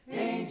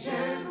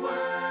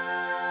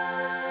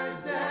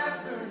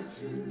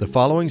The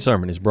following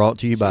sermon is brought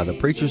to you by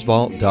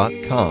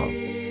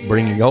thepreachersvault.com,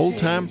 bringing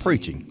old-time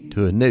preaching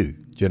to a new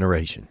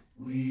generation.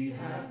 We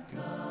have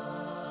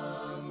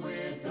come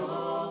with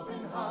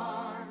open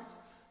hearts.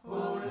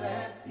 Oh,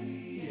 let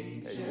the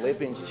ancient...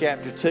 Philippians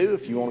chapter 2,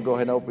 if you want to go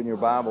ahead and open your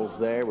Bibles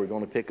there, we're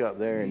going to pick up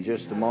there in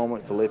just a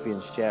moment.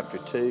 Philippians chapter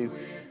 2.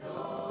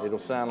 It'll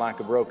sound like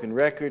a broken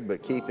record,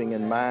 but keeping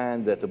in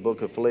mind that the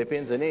book of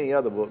Philippians, and any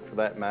other book for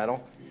that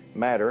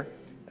matter,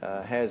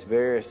 has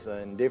various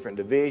and different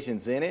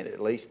divisions in it,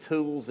 at least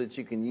tools that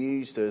you can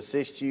use to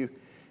assist you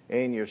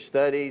in your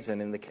studies.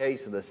 And in the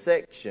case of the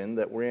section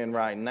that we're in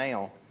right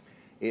now,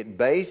 it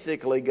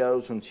basically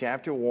goes from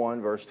chapter 1,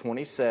 verse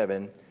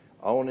 27,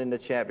 on into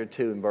chapter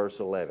 2 and verse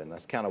 11.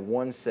 That's kind of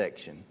one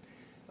section.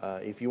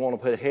 If you want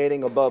to put a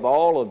heading above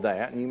all of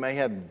that, and you may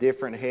have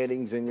different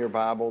headings in your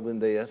Bible than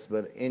this,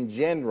 but in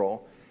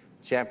general,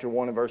 chapter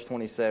 1 and verse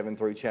 27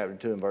 through chapter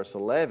 2 and verse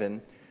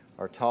 11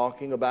 are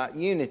talking about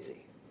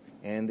unity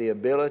and the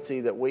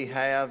ability that we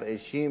have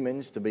as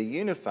humans to be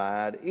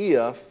unified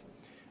if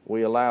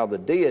we allow the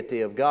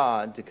deity of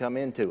God to come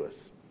into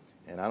us.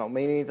 And I don't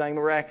mean anything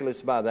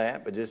miraculous by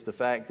that, but just the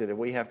fact that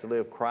we have to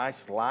live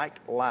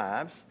Christ-like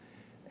lives.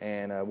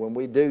 And when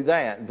we do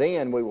that,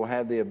 then we will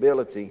have the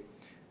ability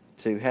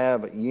to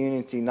have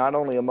unity not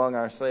only among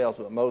ourselves,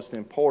 but most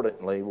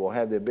importantly, we'll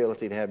have the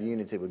ability to have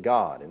unity with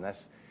God. And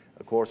that's,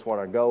 of course, what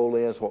our goal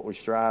is, what we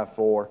strive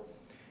for,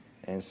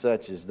 and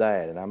such as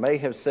that. And I may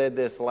have said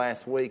this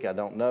last week, I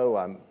don't know.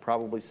 I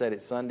probably said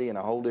it Sunday in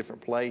a whole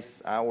different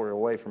place, hour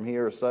away from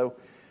here or so.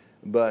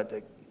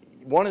 But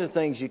one of the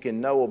things you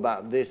can know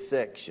about this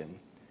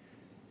section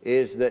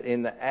is that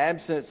in the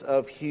absence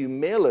of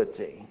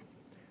humility,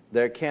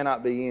 there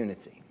cannot be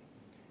unity.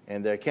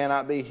 And there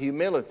cannot be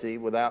humility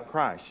without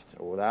Christ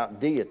or without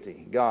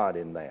deity, God,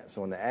 in that.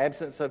 So in the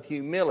absence of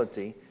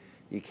humility,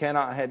 you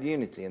cannot have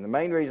unity. And the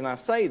main reason I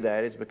say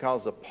that is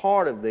because a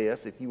part of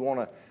this, if you want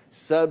a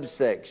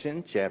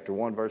subsection, chapter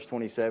 1, verse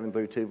 27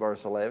 through 2,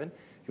 verse 11,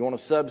 if you want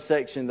to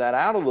subsection that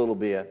out a little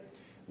bit,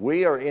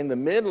 we are in the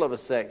middle of a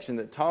section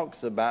that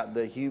talks about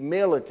the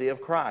humility of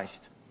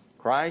Christ.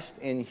 Christ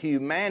in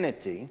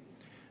humanity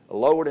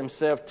lowered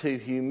himself to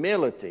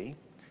humility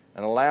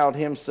and allowed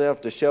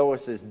himself to show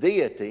us his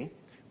deity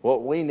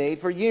what we need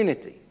for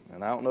unity.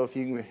 And I don't know if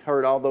you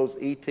heard all those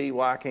E.T.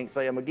 Well, I can't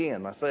say them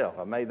again myself.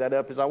 I made that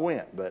up as I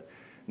went. But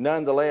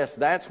nonetheless,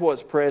 that's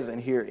what's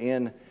present here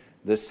in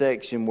the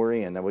section we're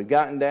in. Now, we've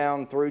gotten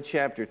down through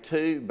chapter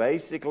 2.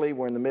 Basically,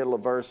 we're in the middle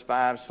of verse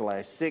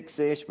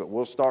 5/6-ish, but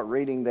we'll start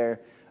reading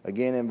there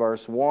again in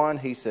verse 1.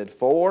 He said,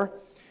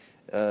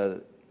 if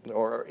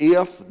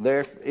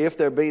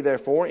there be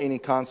therefore any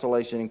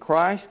consolation in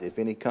Christ, if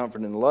any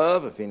comfort in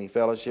love, if any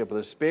fellowship of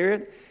the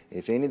Spirit,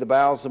 if any of the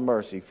bowels of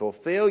mercy,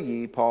 fulfill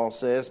ye, Paul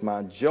says,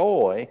 my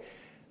joy,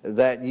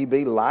 that ye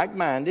be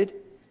like-minded,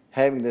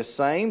 having the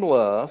same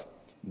love,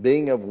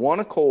 being of one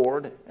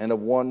accord and of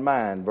one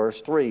mind.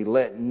 Verse 3,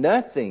 let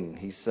nothing,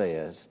 he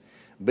says,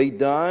 be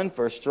done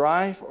for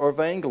strife or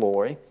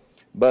vainglory,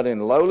 but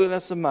in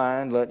lowliness of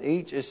mind let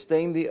each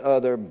esteem the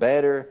other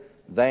better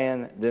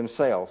than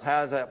themselves.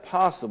 How is that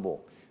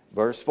possible?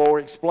 Verse 4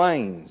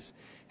 explains.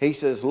 He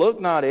says, look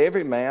not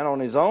every man on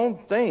his own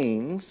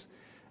things,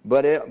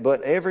 but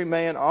every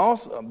man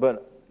also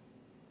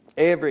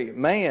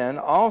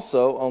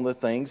on the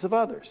things of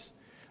others.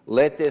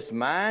 Let this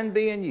mind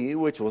be in you,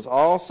 which was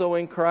also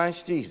in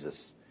Christ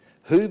Jesus,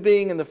 who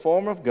being in the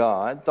form of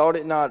God, thought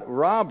it not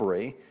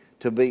robbery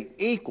to be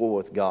equal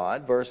with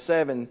God. Verse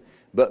 7,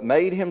 but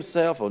made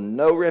himself of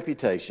no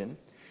reputation,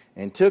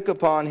 and took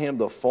upon him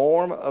the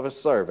form of a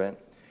servant,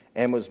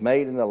 and was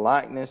made in the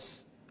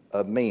likeness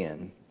of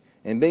men.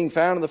 And being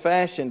found in the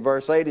fashion,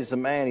 verse 8, as a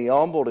man, he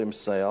humbled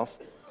himself,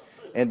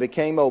 and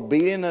became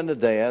obedient unto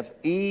death,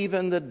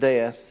 even the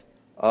death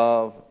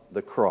of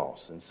the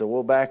cross. And so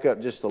we'll back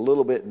up just a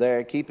little bit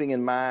there, keeping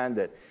in mind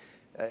that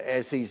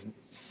as he's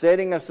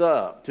setting us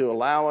up to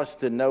allow us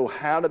to know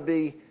how to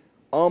be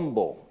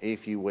humble,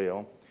 if you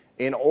will,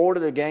 in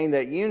order to gain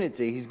that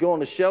unity, he's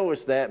going to show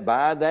us that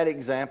by that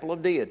example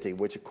of deity,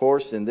 which of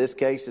course in this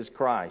case is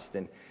Christ.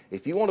 And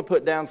if you want to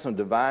put down some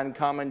divine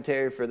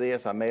commentary for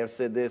this, I may have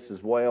said this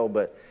as well,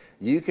 but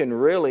you can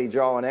really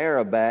draw an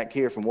arrow back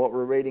here from what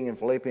we're reading in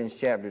Philippians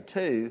chapter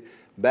 2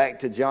 back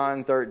to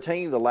John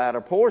 13, the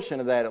latter portion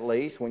of that at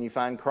least, when you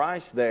find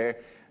Christ there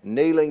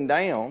kneeling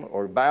down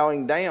or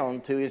bowing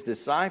down to his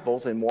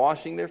disciples and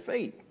washing their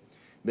feet.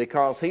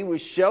 Because he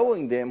was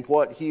showing them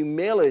what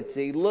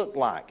humility looked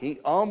like. He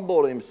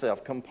humbled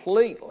himself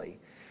completely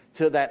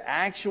to that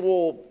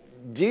actual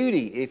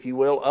duty, if you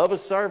will, of a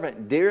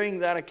servant during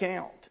that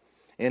account.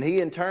 And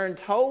he in turn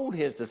told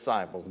his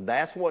disciples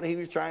that's what he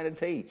was trying to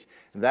teach.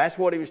 That's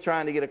what he was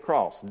trying to get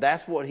across.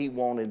 That's what he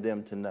wanted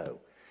them to know.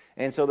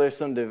 And so there's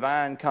some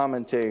divine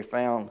commentary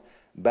found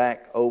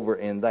back over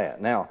in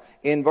that. Now,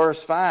 in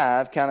verse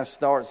 5 kind of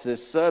starts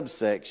this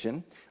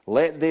subsection.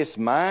 Let this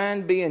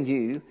mind be in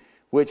you,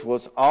 which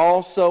was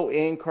also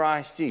in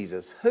Christ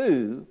Jesus,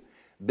 who,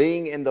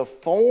 being in the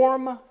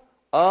form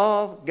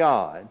of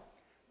God,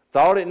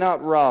 thought it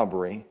not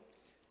robbery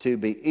to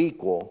be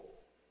equal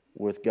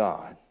with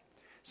God.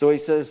 So he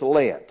says,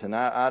 let. And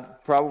I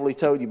probably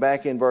told you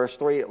back in verse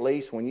 3 at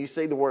least, when you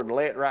see the word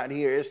let right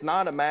here, it's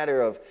not a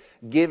matter of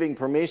giving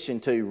permission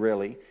to,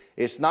 really.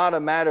 It's not a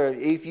matter of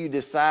if you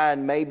decide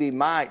maybe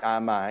I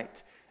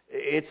might.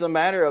 It's a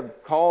matter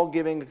of Paul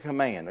giving a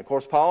command. Of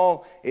course,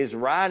 Paul is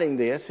writing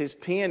this. His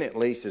pen at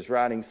least is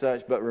writing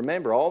such. But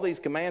remember, all these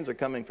commands are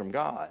coming from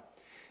God.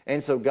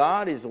 And so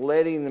God is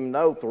letting them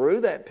know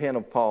through that pen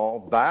of Paul,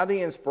 by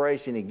the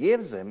inspiration he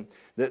gives them,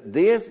 that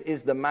this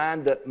is the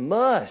mind that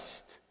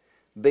must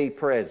be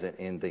present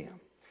in them.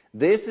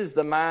 This is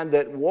the mind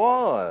that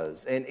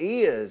was and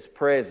is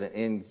present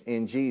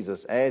in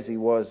Jesus as he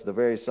was the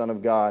very Son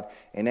of God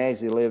and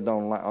as he lived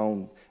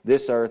on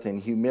this earth in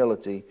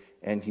humility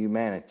and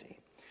humanity.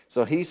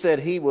 So he said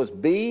he was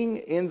being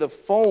in the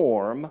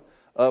form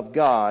of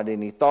God,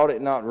 and he thought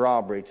it not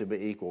robbery to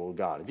be equal with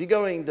God. If you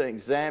go into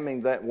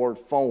examining that word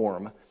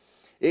form,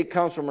 it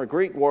comes from a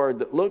Greek word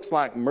that looks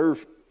like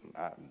it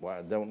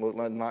don't look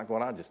like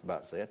what I just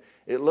about said.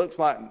 It looks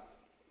like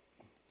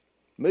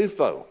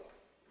mufo.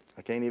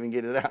 I can't even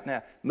get it out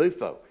now.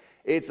 Mufo.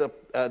 It's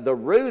the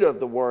root of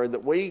the word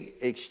that we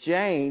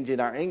exchange in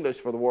our English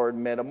for the word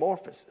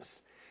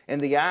metamorphosis. And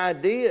the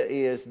idea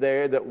is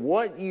there that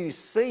what you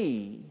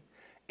see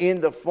in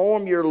the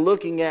form you're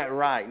looking at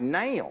right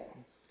now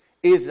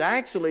is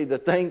actually the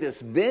thing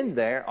that's been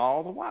there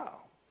all the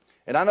while.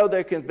 And I know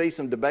there can be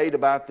some debate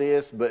about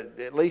this, but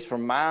at least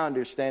from my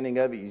understanding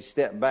of it, you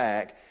step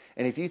back,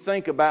 and if you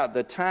think about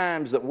the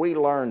times that we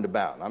learned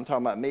about, I'm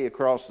talking about me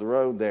across the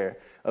road there,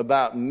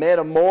 about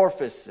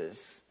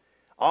metamorphosis,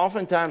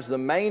 oftentimes the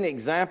main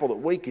example that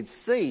we could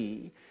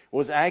see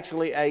was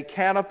actually a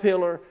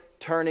caterpillar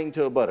turning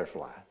to a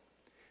butterfly.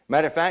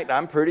 Matter of fact,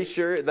 I'm pretty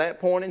sure at that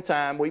point in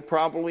time, we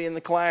probably in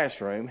the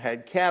classroom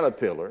had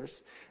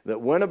caterpillars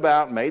that went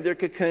about, made their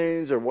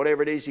cocoons, or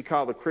whatever it is you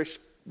call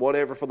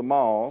whatever for the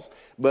moths,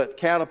 but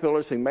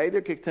caterpillars who made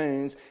their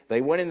cocoons,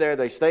 they went in there,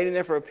 they stayed in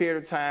there for a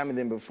period of time, and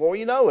then before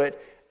you know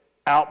it,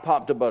 out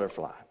popped a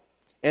butterfly.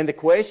 And the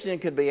question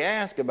could be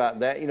asked about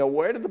that,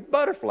 where did the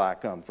butterfly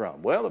come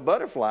from? Well, the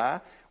butterfly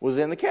was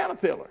in the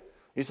caterpillar.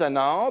 You say,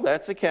 no,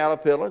 that's a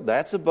caterpillar,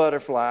 that's a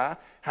butterfly.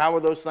 How are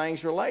those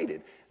things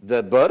related?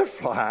 The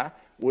butterfly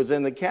was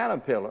in the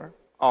caterpillar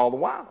all the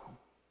while.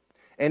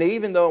 And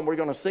even though, and we're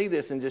going to see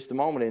this in just a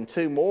moment in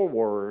two more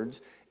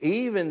words,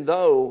 even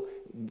though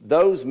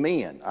those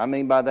men, I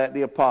mean by that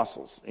the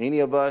apostles, any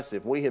of us,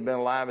 if we had been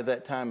alive at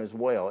that time as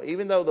well,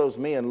 even though those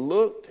men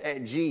looked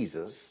at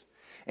Jesus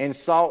and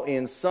saw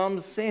in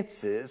some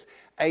senses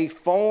a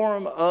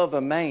form of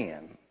a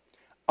man,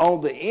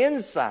 on the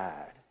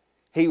inside,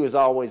 he was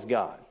always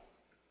God.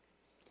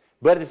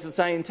 But at the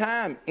same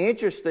time,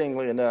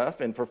 interestingly enough,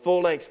 and for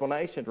full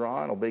explanation,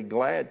 Ron will be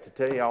glad to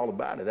tell you all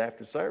about it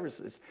after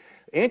services.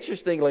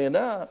 Interestingly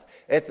enough,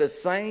 at the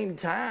same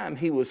time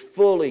he was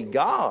fully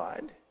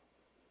God,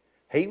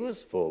 he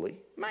was fully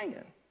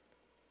man.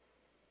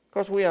 Of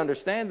course, we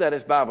understand that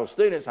as Bible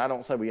students. I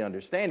don't say we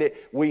understand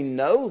it. We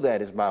know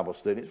that as Bible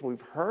students.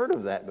 We've heard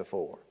of that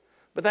before.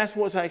 But that's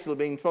what's actually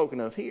being spoken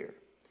of here.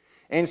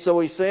 And so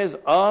he says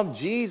of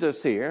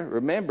Jesus here,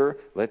 remember,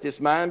 let this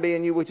mind be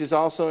in you which is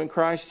also in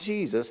Christ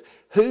Jesus,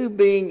 who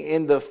being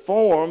in the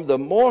form, the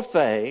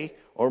morphe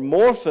or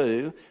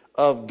morpho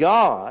of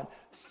God,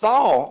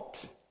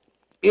 thought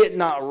it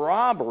not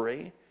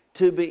robbery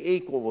to be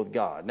equal with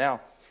God.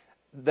 Now,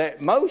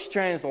 that most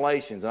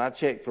translations, and I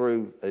checked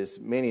through as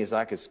many as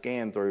I could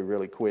scan through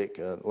really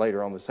quick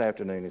later on this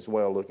afternoon as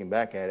well, looking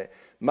back at it,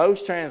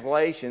 most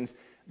translations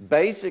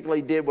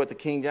basically did what the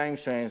King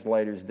James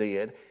translators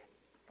did.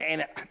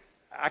 And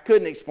I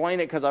couldn't explain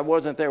it because I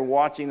wasn't there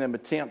watching them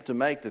attempt to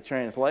make the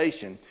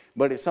translation.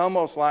 But it's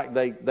almost like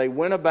they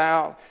went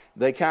about,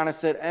 they kind of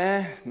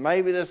said,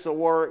 maybe this will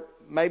work,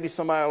 maybe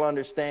somebody will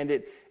understand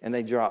it, and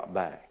they dropped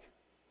back.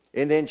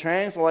 And then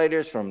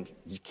translators from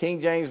King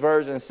James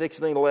Version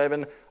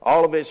 1611,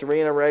 all of its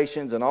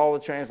reiterations and all the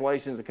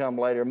translations that come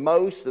later,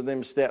 most of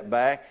them stepped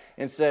back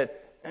and said,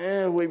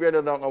 we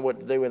really don't know what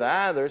to do with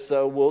either,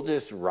 so we'll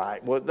just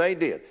write what they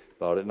did.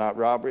 Thought it not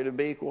robbery to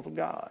be equal to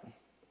God.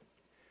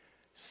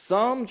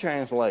 Some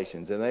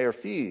translations, and they are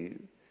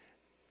few,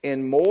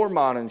 in more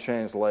modern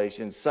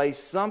translations say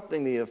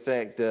something to the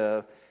effect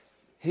of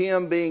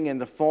him being in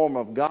the form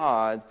of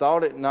God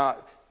thought it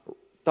not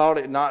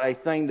a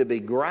thing to be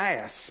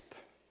grasped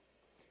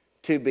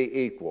to be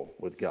equal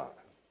with God.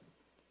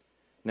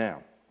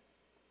 Now,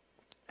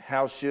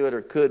 how should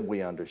or could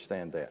we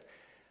understand that?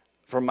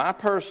 From my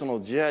personal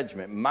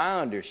judgment, my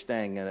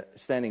understanding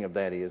of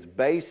that is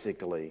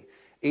basically,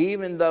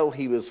 even though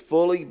he was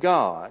fully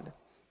God,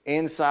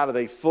 inside of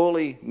a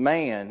fully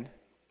man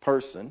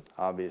person,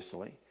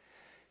 obviously,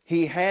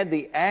 he had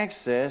the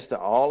access to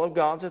all of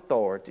God's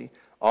authority,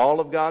 all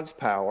of God's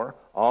power,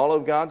 all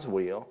of God's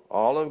will,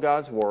 all of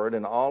God's word,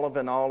 and all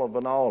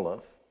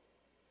of.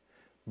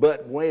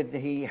 But when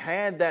he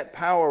had that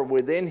power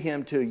within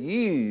him to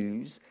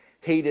use,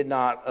 he did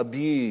not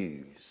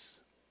abuse.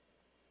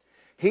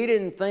 He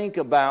didn't think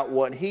about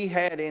what he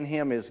had in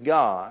him as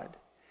God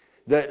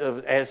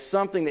as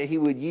something that he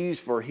would use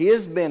for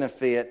his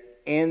benefit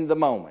in the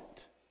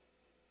moment.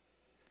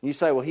 You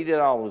say, well, he did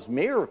all those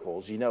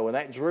miracles, and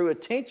that drew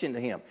attention to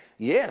him.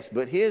 Yes,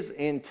 but his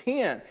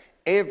intent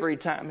every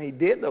time he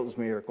did those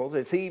miracles,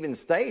 as he even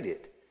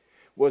stated,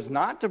 was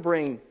not to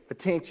bring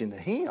attention to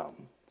him,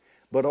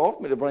 but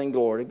ultimately to bring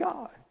glory to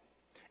God.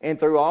 And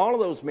through all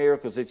of those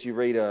miracles that you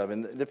read of,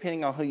 and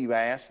depending on who you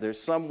ask, there's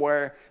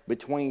somewhere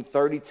between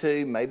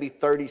 32, maybe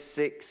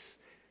 36,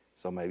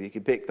 so maybe you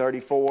could pick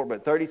 34,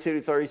 but 32 to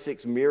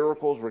 36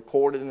 miracles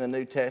recorded in the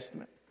New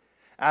Testament.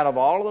 Out of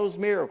all of those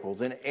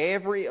miracles, in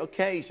every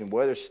occasion,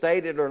 whether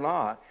stated or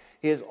not,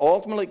 his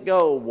ultimate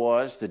goal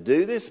was to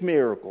do this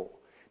miracle,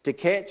 to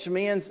catch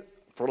men's,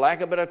 for lack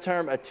of a better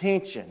term,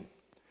 attention,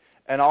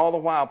 and all the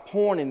while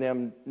pointing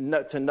them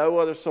to no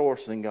other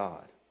source than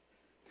God.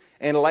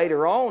 And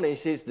later on,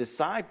 as his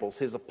disciples,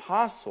 his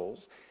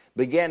apostles,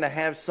 began to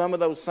have some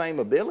of those same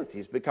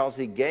abilities because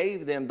he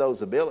gave them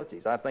those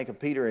abilities. I think of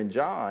Peter and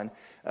John.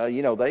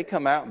 They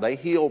come out and they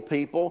heal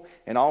people,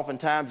 and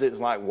oftentimes it's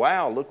like,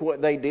 wow, look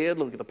what they did.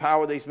 Look at the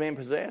power these men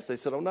possess. They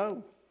said, oh,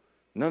 no.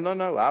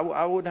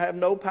 I would have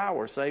no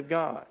power save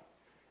God.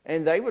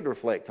 And they would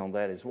reflect on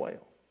that as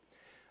well.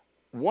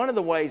 One of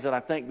the ways that I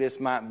think this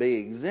might be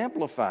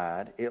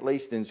exemplified, at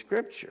least in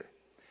Scripture,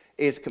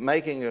 is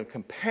making a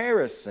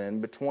comparison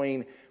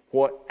between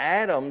what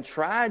Adam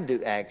tried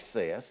to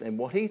access and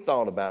what he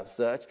thought about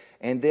such,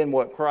 and then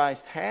what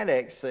Christ had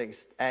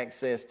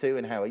access to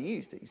and how he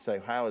used it. You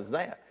say, how is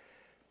that?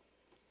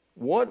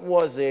 What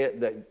was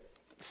it that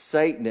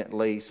Satan at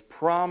least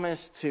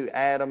promised to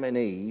Adam and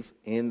Eve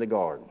in the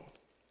garden?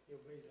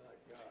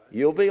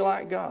 You'll be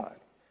like God.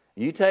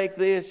 You take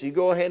this, you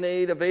go ahead and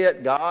eat of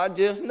it. God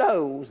just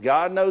knows.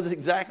 God knows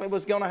exactly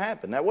what's going to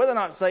happen. Now, whether or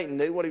not Satan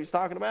knew what he was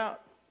talking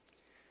about,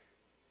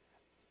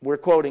 we're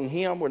quoting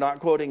him, we're not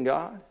quoting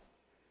God.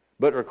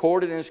 But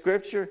recorded in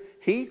Scripture,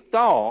 he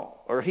thought,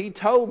 or he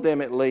told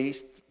them at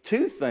least,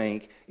 to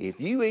think,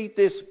 if you eat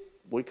this,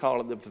 we call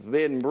it the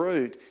forbidden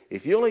fruit,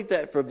 if you'll eat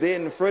that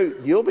forbidden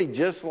fruit, you'll be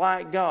just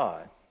like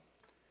God.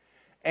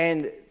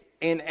 And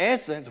in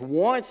essence,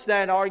 once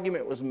that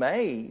argument was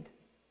made,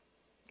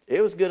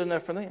 it was good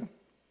enough for them.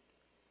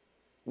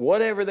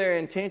 Whatever their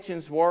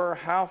intentions were,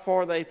 how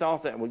far they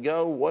thought that would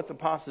go, what the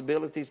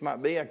possibilities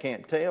might be, I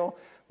can't tell.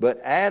 But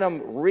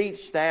Adam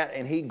reached that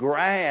and he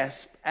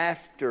grasped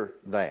after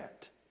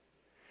that.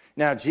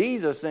 Now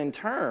Jesus in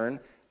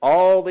turn,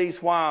 all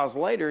these whiles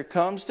later,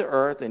 comes to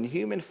earth in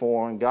human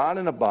form, God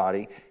in a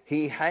body.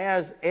 He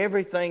has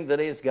everything that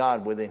is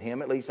God within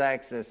him, at least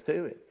access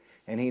to it.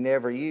 And he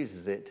never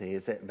uses it to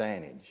his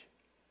advantage.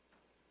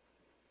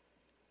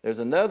 There's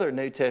another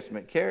New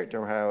Testament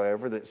character,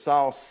 however, that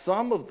saw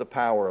some of the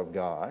power of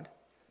God,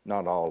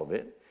 not all of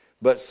it,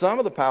 but some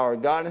of the power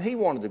of God, and he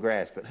wanted to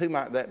grasp it. Who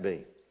might that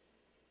be?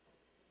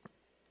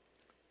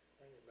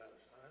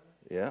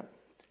 Yeah.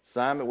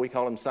 Simon, we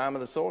call him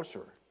Simon the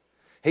sorcerer.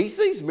 He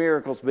sees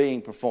miracles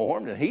being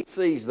performed, and he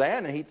sees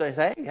that, and he thinks,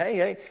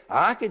 hey,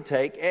 I could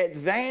take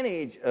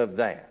advantage of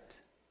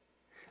that.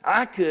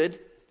 I could,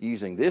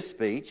 using this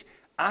speech,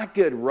 I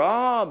could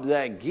rob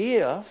that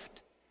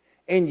gift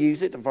and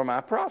use it for my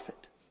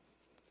profit.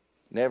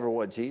 Never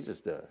what Jesus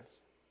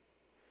does.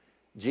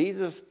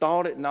 Jesus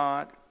thought it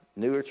not,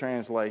 newer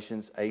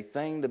translations, a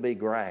thing to be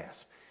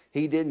grasped.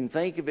 He didn't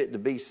think of it to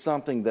be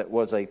something that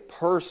was a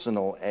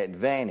personal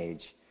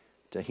advantage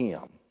to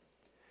him.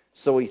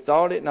 So he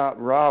thought it not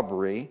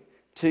robbery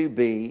to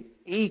be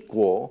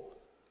equal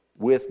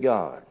with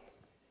God.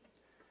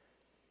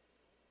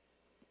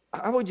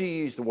 How would you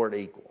use the word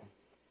equal?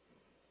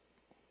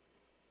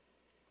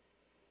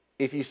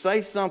 If you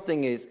say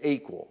something is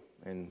equal,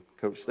 and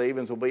Coach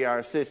Stevens will be our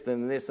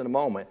assistant in this in a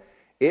moment,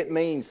 it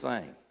means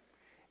same.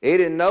 It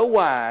in no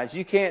wise,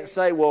 you can't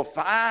say, well,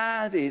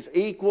 5 is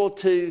equal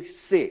to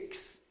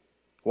 6.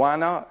 Why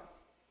not?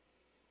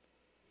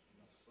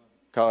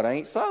 Because it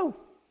ain't so.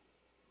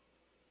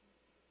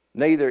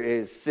 Neither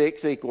is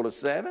 6 equal to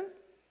 7,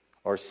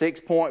 or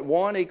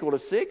 6.1 equal to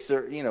 6,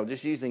 or,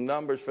 just using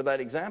numbers for that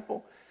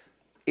example.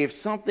 If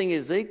something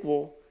is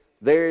equal,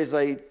 there is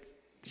a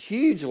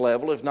huge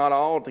level, if not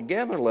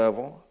altogether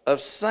level,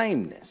 of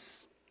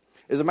sameness.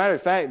 As a matter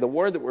of fact, the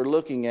word that we're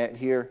looking at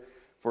here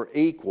for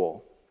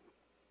equal,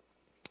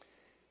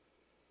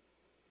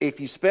 if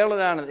you spell it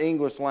out in the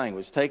English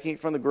language, taking it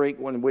from the Greek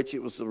one in which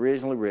it was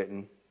originally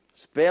written,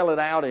 spell it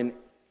out in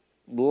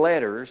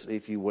letters,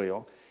 if you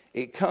will,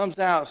 it comes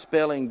out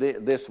spelling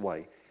this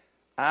way,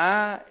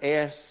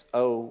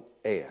 ISOS,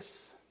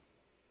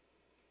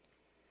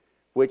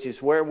 which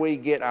is where we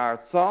get our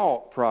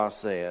thought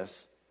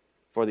process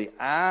for the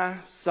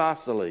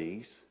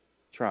isosceles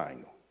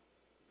triangle.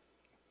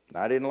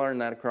 Now, I didn't learn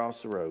that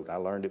across the road. I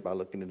learned it by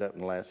looking it up in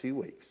the last few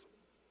weeks.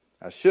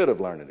 I should have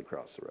learned it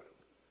across the road.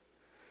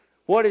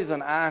 What is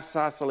an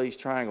isosceles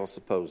triangle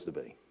supposed to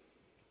be?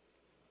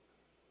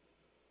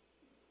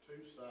 2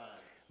 sides.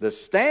 The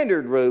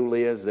standard rule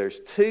is there's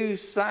 2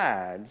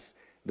 sides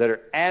that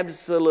are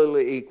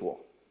absolutely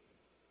equal.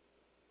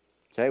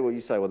 Okay, well,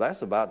 you say, well,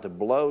 that's about to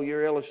blow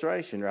your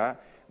illustration, right?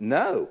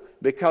 No,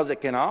 because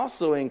it can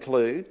also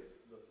include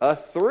a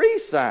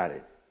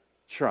 3-sided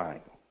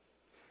triangle.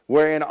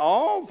 wherein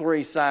all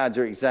three sides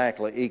are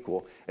exactly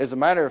equal. As a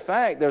matter of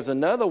fact, there's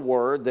another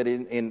word that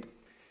in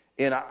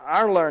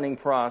our learning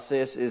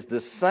process is the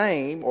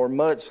same or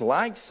much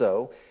like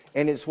so,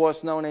 and it's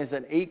what's known as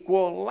an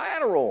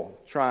equilateral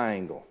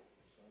triangle.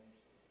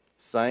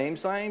 Same,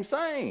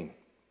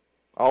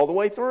 all the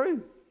way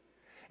through.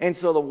 And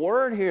so the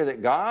word here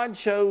that God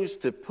chose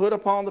to put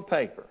upon the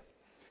paper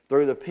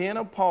through the pen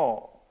of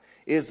Paul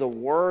is a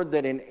word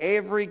that in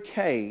every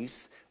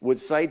case would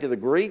say to the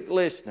Greek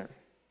listener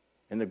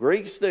and the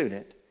Greek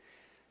student,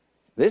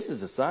 this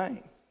is the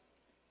same.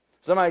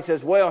 Somebody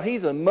says, well,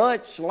 he's a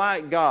much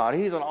like God.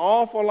 He's an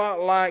awful lot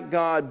like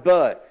God,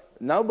 but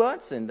no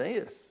buts in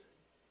this.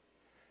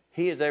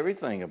 He is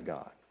everything of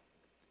God.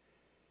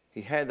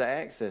 He had the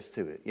access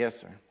to it. Yes,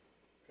 sir.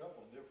 A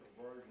couple of different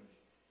versions.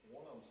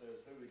 One of them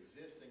says, who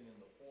existing in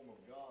the form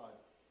of God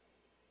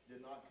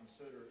did not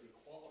consider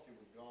equality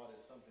with God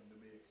as something to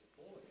be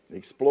exploited.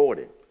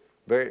 Exploited.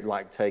 Very,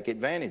 like take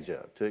advantage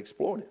of, to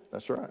exploit it.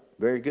 That's right.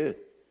 Very good.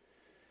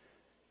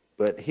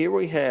 But here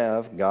we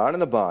have God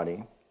in the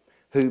body,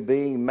 who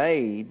being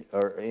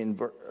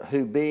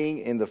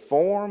in the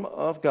form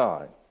of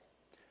God,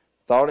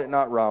 thought it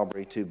not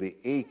robbery to be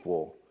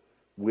equal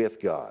with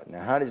God.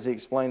 Now, how does he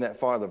explain that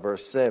farther?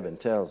 Verse 7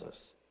 tells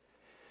us.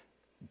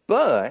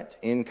 But,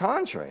 in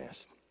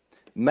contrast,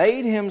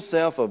 made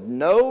himself of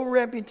no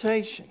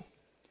reputation,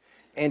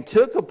 and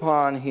took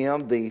upon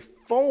him the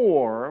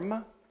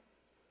form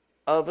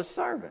of a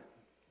servant.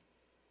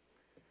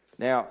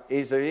 Now,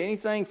 is there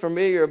anything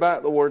familiar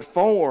about the word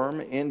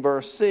form in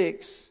verse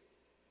 6,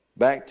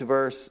 back to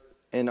verse,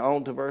 and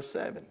on to verse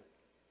 7?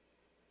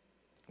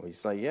 Well, you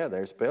say, yeah,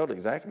 they're spelled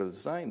exactly the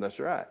same. That's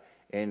right.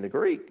 In the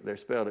Greek, they're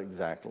spelled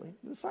exactly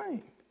the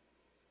same.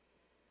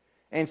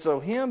 And so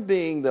him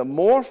being the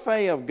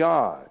morphe of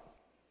God,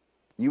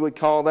 you would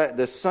call that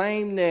the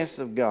sameness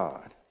of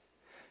God.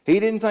 He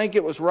didn't think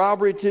it was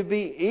robbery to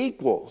be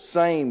equal,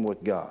 same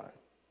with God.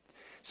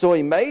 So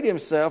he made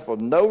himself of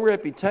no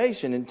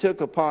reputation and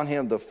took upon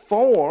him the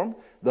form,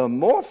 the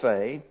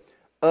morphe,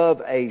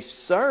 of a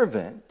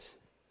servant,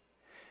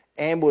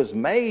 and was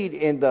made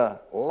in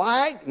the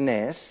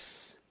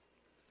likeness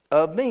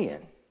of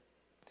men.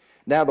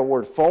 Now the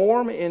word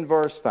form in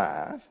verse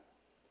 5,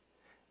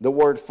 the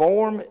word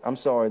form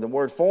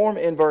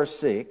in verse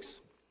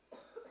 6,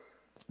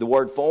 the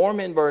word form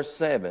in verse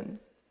 7,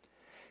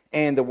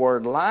 and the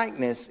word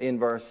likeness in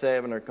verse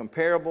 7 are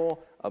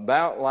comparable,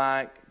 about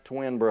like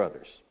twin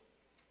brothers.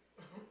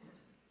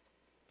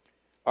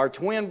 Are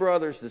twin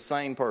brothers the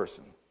same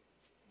person?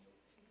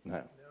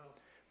 No.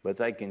 But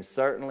they can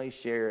certainly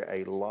share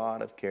a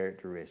lot of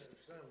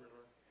characteristics.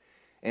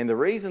 And the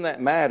reason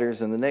that matters,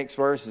 and the next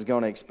verse is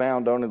going to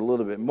expound on it a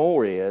little bit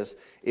more, is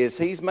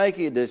he's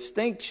making a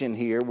distinction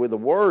here with the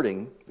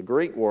wording, the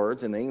Greek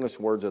words and the English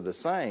words are the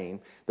same,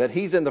 that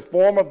he's in the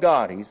form of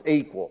God. He's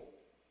equal.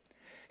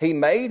 He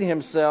made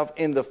himself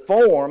in the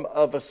form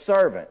of a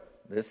servant.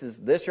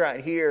 This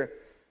right here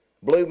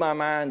blew my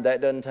mind. That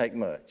doesn't take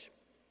much.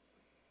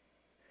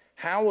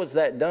 How was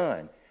that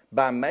done?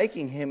 By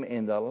making him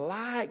in the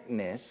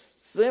likeness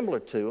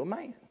similar to a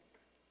man.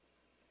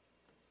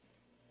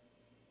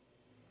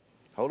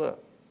 Hold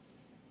up.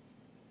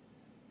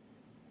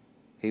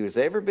 He was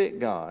every bit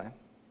God,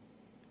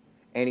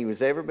 and he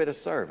was every bit a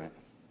servant,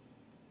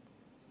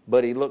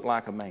 but he looked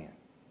like a man.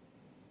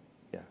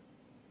 Yeah.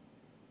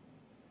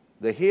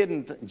 The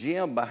hidden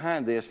gem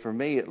behind this, for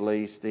me at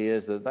least,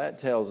 is that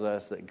tells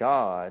us that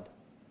God,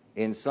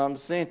 in some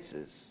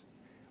senses,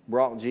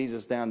 brought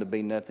Jesus down to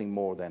be nothing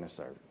more than a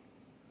servant.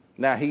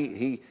 Now,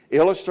 he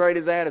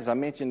illustrated that, as I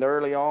mentioned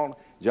early on,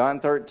 John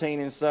 13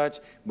 and such,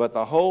 but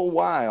the whole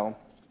while,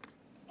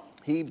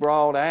 he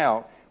brought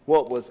out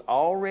what was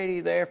already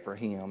there for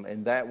him,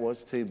 and that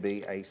was to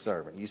be a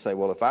servant. You say,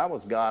 well, if I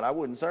was God, I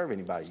wouldn't serve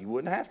anybody. You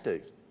wouldn't have to.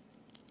 Him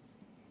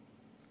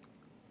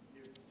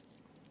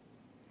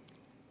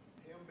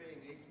being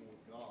equal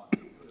with God,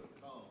 he could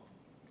have come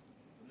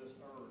to this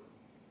earth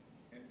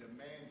and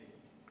demanded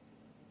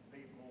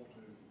people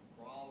to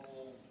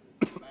grovel,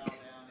 to bow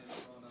down in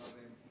front of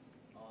him.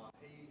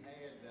 He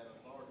had that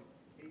authority.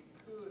 He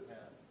could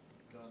have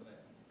done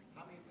that.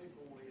 How many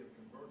people would he have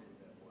converted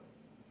that way?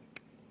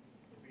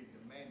 If he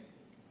demanded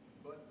it.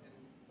 But in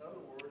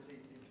other words, he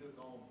took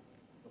on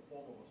the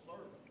form of a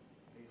servant.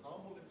 He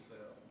humbled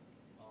himself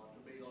to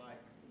be like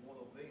one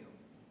of them,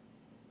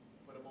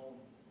 put him on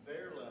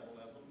their level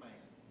as a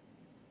man.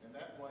 And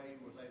that way he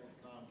was able to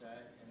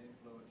contact and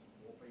influence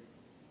more people.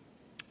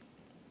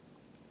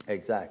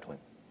 Exactly.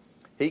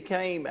 He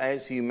came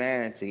as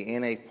humanity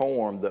in a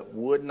form that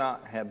would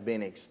not have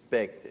been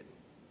expected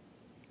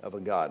of a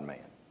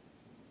God-man.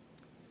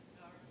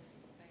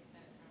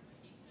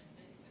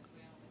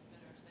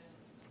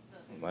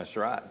 That's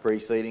right.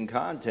 Preceding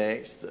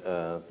context,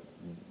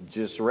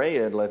 just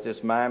read, let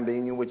this mind be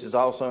in you which is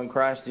also in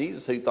Christ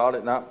Jesus, who thought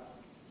it not,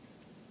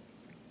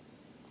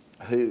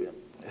 who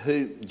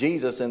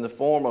Jesus in the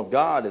form of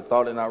God had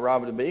thought it not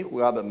robbery to be equal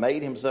with God, but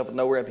made himself of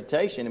no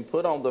reputation and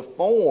put on the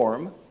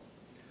form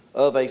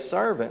of a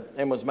servant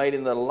and was made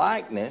in the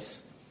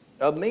likeness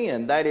of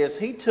men. That is,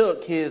 he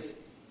took his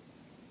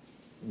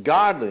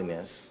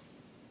godliness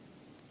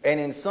and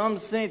in some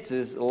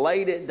senses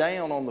laid it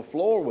down on the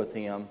floor with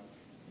him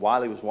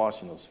while he was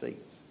washing those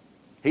feet.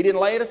 He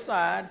didn't lay it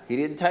aside. He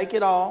didn't take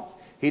it off.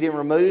 He didn't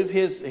remove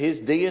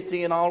his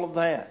deity and all of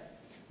that.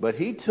 But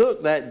he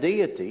took that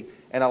deity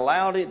and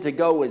allowed it to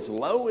go as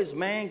low as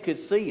man could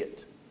see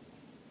it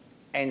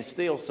and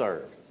still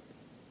served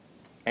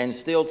and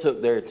still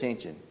took their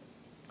attention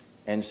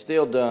and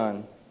still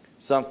done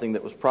something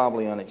that was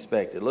probably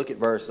unexpected. Look at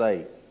verse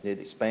 8. It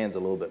expands a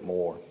little bit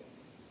more.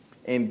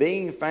 And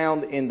being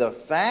found in the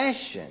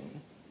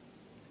fashion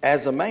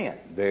as a man.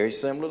 Very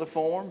similar to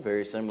form,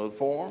 very similar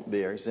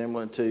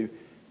to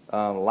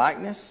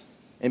likeness.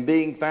 And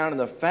being found in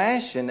the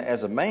fashion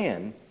as a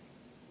man,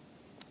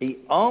 he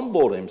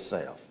humbled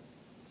himself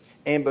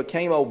and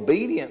became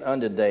obedient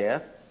unto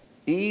death,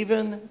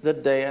 even the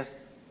death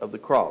of the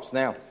cross.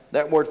 Now,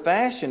 that word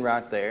fashion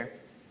right there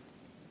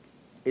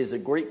is a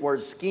Greek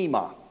word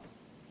schema.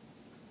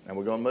 And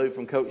we're going to move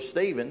from Coach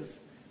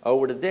Stevens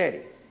over to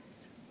Daddy.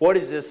 What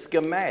is this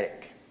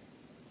schematic?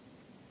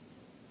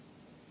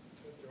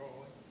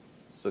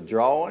 It's a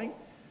drawing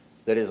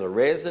that is a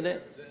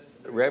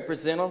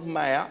representative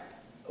map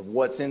of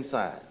what's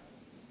inside.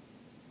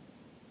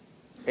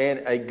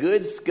 And a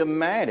good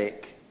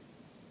schematic,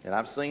 and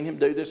I've seen him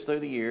do this through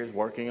the years,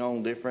 working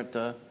on different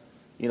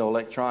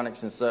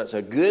electronics and such.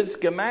 A good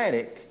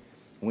schematic,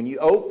 when you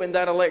open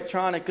that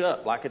electronic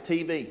up, like a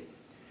TV,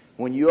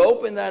 when you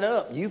open that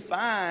up, you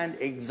find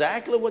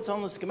exactly what's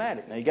on the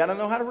schematic. Now, you got to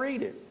know how to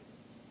read it.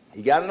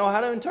 You got to know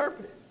how to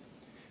interpret it.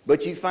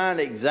 But you find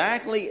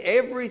exactly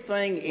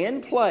everything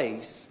in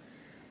place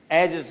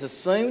as it's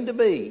assumed to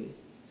be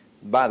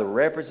by the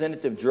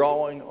representative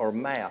drawing or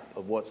map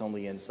of what's on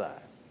the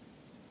inside.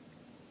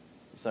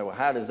 You say, well,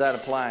 how does that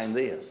apply in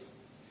this?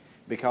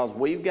 Because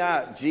we've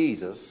got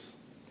Jesus,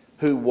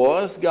 who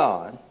was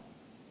God,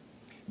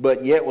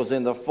 but yet was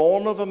in the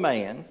form of a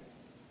man.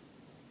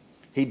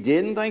 He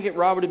didn't think it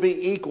robbery to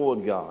be equal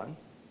with God.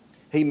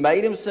 He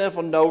made himself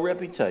of no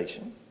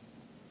reputation.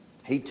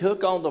 He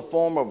took on the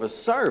form of a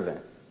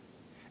servant.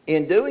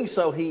 In doing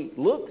so, he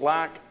looked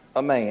like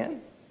a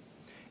man.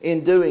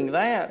 In doing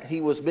that,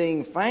 he was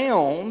being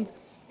found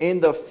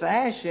in the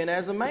fashion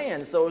as a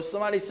man. So if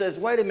somebody says,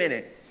 wait a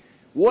minute,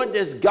 what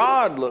does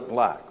God look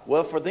like?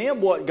 Well, for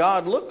them, what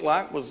God looked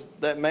like was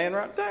that man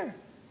right there.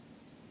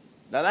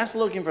 Now, that's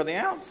looking for the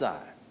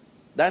outside.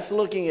 That's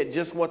looking at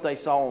just what they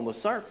saw on the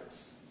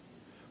surface.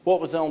 What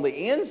was on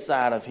the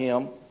inside of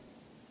him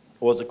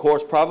was, of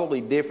course, probably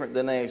different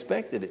than they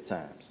expected at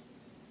times.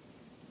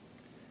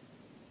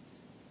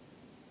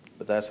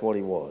 But that's what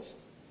he was.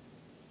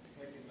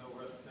 Taking no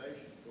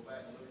reputation, go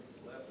back and look at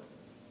the leper.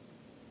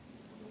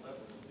 When the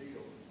leper was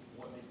healed,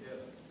 what did he tell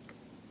him?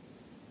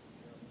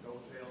 Go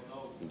tell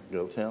no one.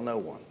 Go tell no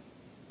one.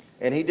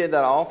 And he did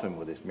that often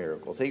with his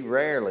miracles. He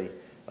rarely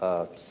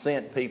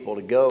sent people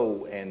to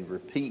go and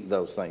repeat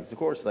those things. Of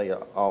course, they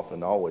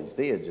often always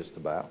did, just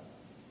about.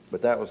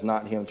 But that was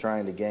not him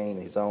trying to gain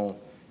his own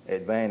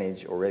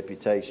advantage or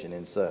reputation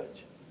and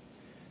such.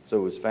 So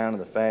it was found in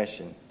the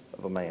fashion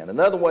of a man.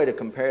 Another way to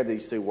compare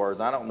these two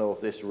words, I don't know if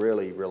this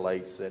really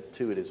relates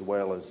to it as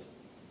well as,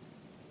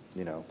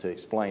 to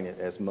explain it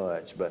as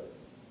much, but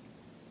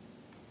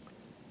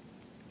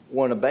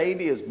when a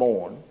baby is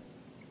born,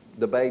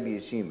 the baby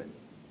is human.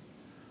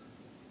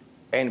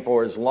 And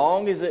for as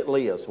long as it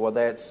lives,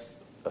 whether that's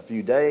a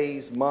few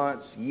days,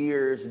 months,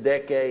 years,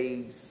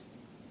 decades,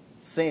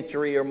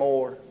 century or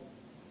more,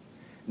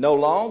 no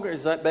longer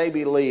as that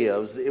baby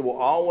lives, it will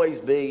always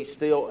be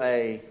still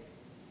a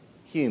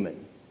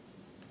human.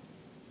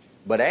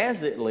 But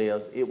as it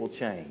lives, it will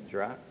change,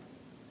 right?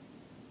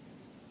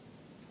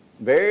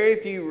 Very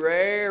few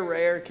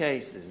rare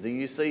cases do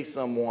you see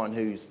someone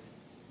who's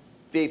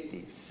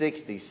 50,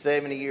 60,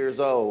 70 years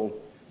old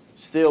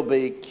still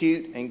be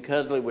cute and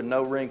cuddly with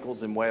no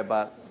wrinkles and weigh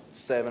about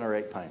 7 or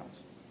 8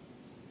 pounds.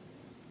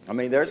 I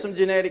mean, there's some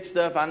genetic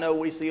stuff I know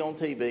we see on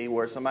TV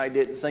where somebody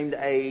didn't seem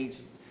to age,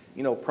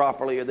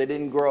 properly, or they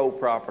didn't grow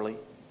properly.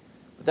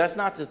 But that's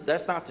not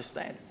the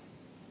standard.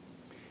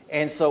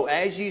 And so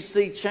as you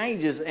see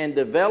changes and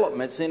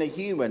developments in a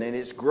human and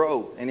its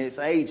growth and its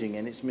aging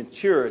and its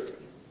maturity,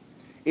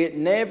 it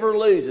never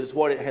loses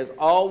what it has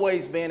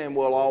always been and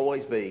will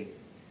always be,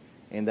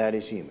 and that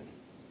is human.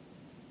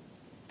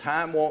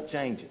 Time won't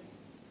change it.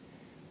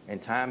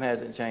 And time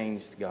hasn't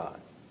changed God.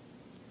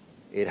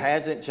 It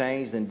hasn't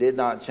changed and did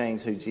not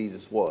change who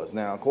Jesus was.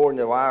 Now, according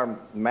to our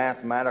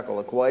mathematical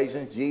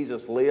equations,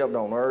 Jesus lived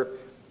on earth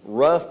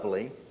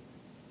roughly,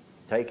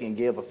 take and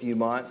give a few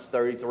months,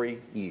 33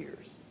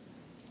 years.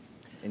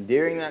 And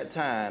during that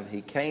time,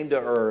 he came to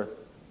earth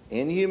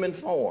in human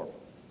form,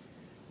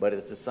 but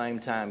at the same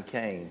time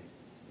came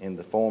in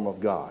the form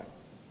of God.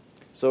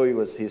 So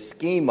his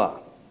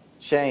schema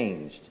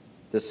changed.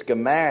 The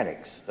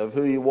schematics of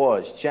who he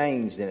was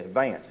changed in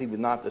advance. He was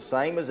not the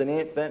same as an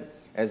infant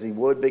as he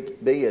would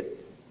be at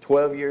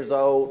 12 years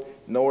old,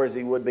 nor as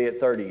he would be at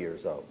 30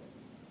 years old.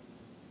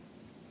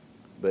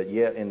 But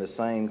yet in the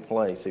same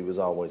place, he was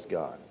always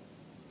God.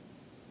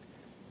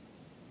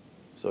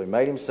 So he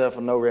made himself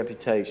of no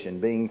reputation.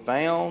 Being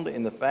found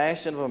in the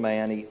fashion of a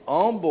man, he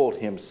humbled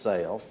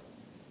himself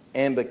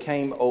and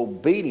became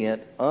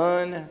obedient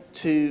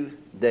unto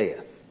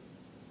death.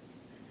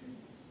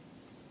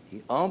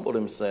 He humbled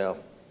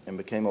himself and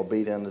became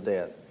obedient unto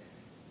death.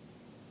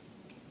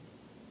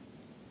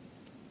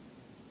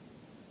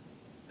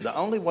 The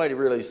only way to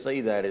really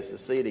see that is to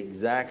see it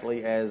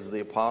exactly as the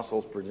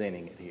apostle's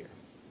presenting it here.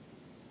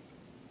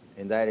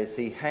 And that is,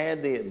 he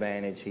had the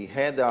advantage, he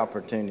had the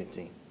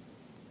opportunity,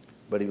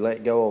 but he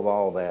let go of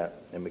all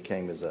that and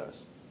became as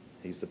us.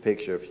 He's the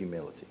picture of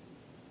humility.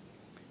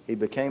 He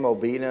became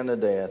obedient unto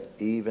death,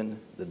 even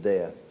the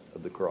death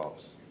of the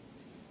cross.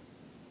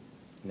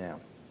 Now,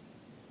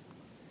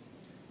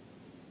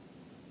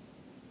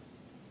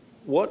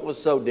 what was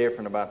so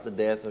different about the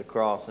death of the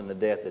cross and the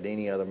death that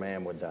any other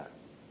man would die?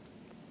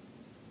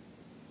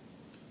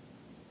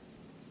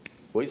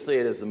 We see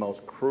it as the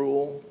most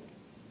cruel,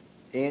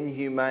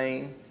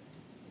 inhumane,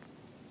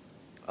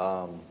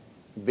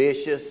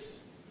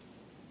 vicious,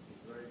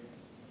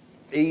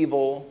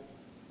 evil,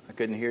 I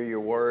couldn't hear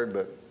your word,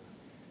 but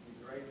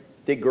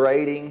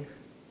degrading,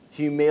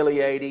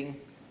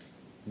 humiliating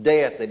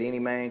death that any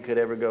man could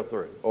ever go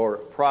through, or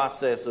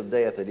process of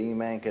death that any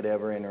man could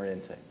ever enter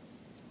into.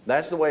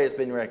 That's the way it's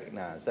been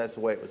recognized. That's the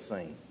way it was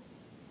seen.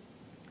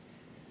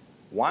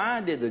 Why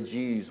did the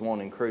Jews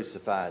want him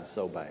crucified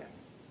so bad?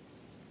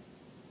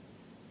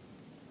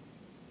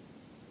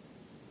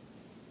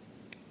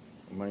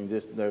 I mean,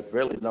 there's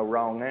really no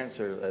wrong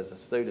answer as a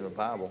student of the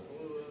Bible.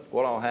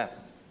 What all happened?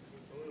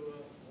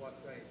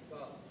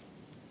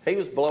 He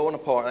was blowing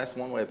apart, that's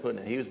one way of putting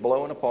it. He was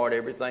blowing apart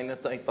everything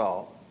that they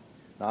thought,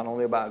 not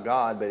only about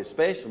God, but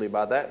especially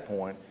by that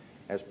point,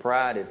 as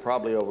pride had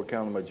probably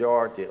overcome the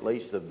majority, at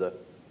least of the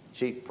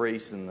chief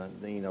priests and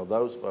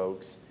those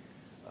folks,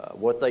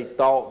 what they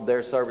thought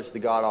their service to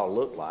God ought to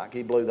look like.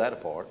 He blew that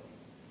apart.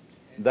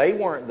 They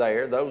weren't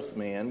there, those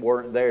men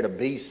weren't there to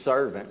be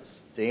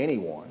servants to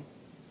anyone.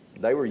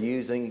 They were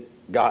using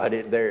God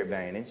at their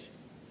advantage.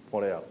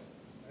 What else?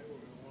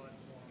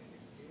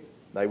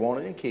 They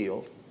wanted him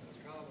killed.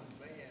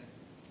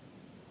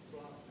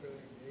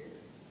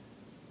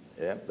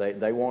 Yeah,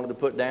 they wanted to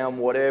put down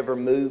whatever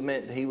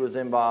movement he was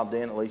involved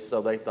in, at least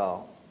so they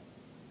thought.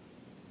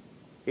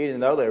 He didn't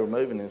know they were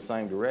moving in the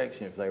same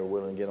direction if they were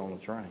willing to get on the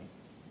train.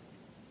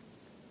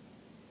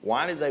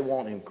 Why did they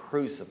want him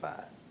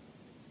crucified?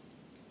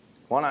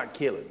 Why not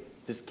kill him?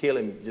 Just kill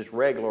him, just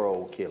regular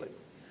old kill him.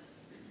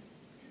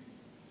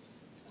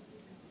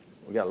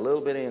 We got a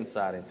little bit of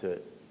insight into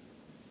it.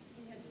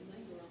 He had to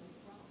linger on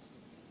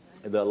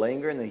the cross. The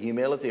lingering, the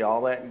humility,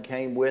 all that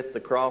came with the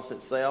cross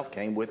itself,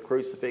 came with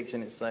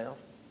crucifixion itself.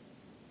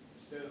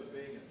 Instead of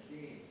being a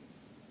king,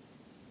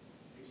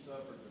 he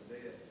suffered the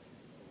death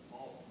of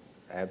Paul.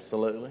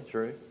 Absolutely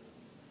true.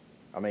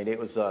 I mean, it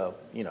was, a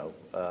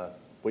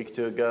week or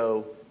two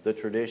ago, the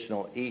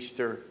traditional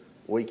Easter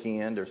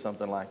weekend or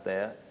something like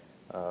that.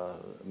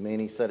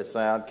 Many set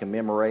aside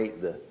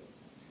commemorate the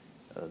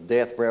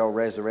death, burial,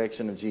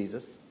 resurrection of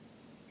Jesus.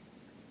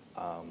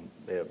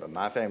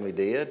 My family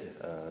did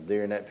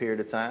during that period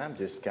of time,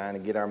 just kind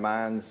of get our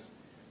minds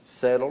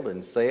settled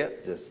and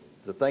set, just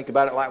to think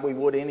about it like we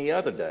would any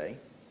other day.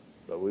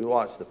 But we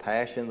watched The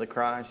Passion of the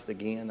Christ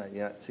again,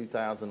 that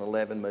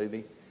 2011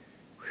 movie.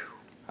 Whew,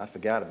 I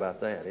forgot about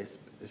that. It's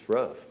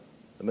rough.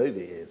 The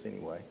movie is,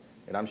 anyway.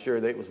 And I'm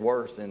sure that it was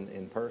worse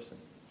in person.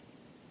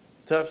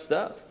 Tough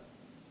stuff.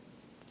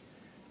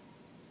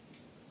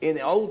 In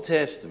the Old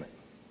Testament,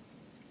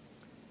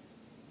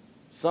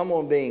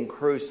 someone being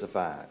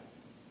crucified,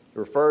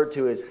 referred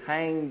to as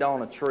hanged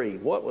on a tree,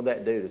 what would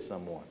that do to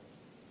someone?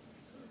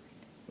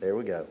 There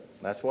we go.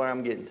 That's what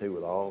I'm getting to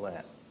with all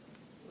that.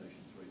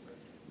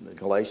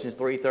 Galatians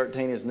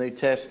 3:13 is New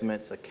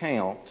Testament's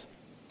account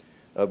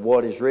of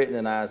what is written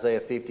in Isaiah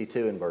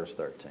 52 and verse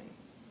 13,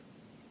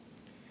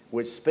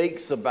 which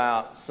speaks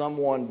about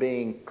someone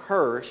being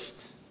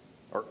cursed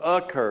or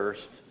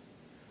accursed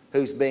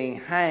who's being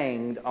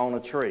hanged on a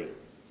tree.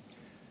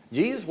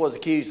 Jesus was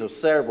accused of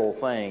several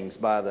things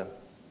by the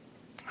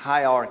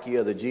hierarchy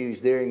of the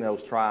Jews during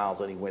those trials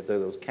that he went through,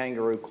 those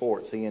kangaroo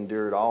courts he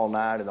endured all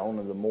night and on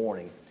in the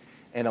morning.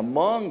 And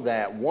among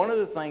that, one of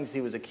the things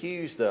he was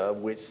accused of,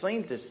 which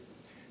seemed to,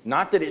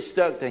 not that it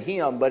stuck to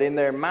him, but in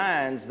their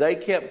minds they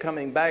kept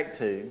coming back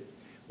to,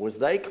 was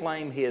they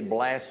claimed he had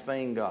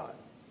blasphemed God.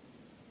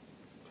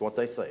 That's what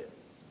they said.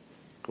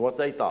 That's what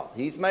they thought.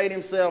 He's made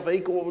himself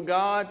equal with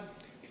God.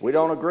 We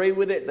don't agree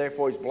with it,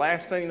 therefore he's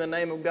blaspheming the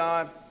name of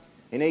God.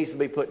 He needs to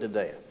be put to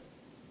death.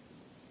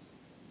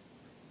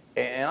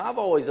 And I've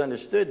always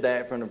understood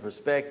that from the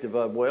perspective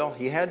of, well,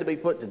 he had to be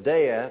put to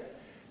death,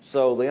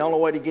 so the only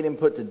way to get him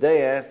put to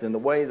death and the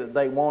way that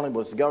they wanted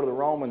was to go to the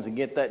Romans and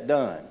get that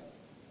done.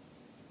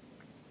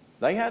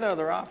 They had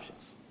other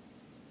options.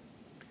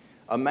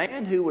 A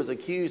man who was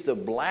accused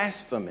of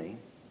blasphemy,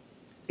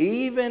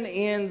 even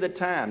in the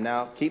time,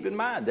 now keep in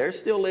mind, they're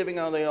still living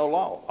on the old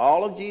law.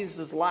 All of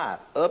Jesus' life,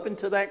 up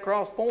until that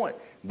cross point,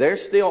 they're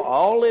still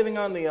all living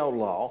on the old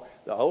law.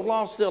 The old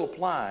law is still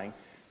applying.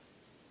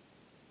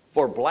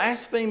 For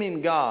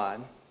blaspheming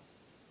God,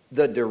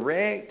 the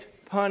direct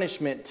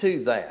punishment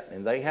to that,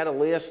 and they had a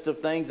list of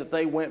things that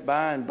they went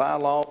by and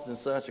bylaws and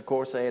such, of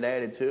course they had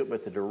added to it,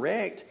 but the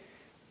direct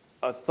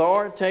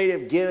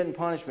authoritative given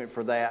punishment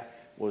for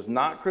that was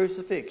not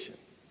crucifixion,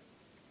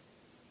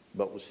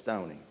 but was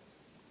stoning.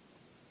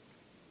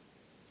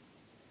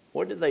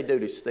 What did they do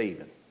to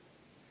Stephen?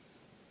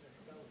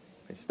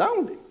 They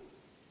stoned him.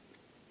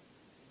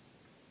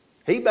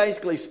 He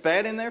basically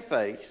spat in their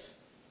face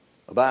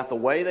about the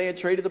way they had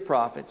treated the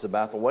prophets,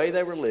 about the way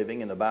they were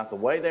living, and about the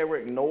way they were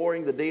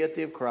ignoring the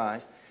deity of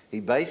Christ. He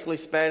basically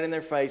spat in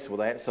their face with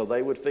that so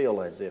they would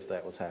feel as if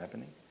that was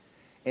happening.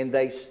 And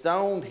they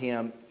stoned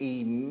him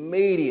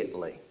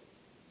immediately.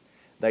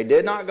 They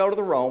did not go to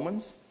the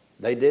Romans.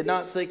 They did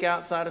not seek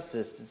outside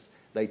assistance.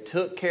 They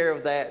took care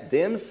of that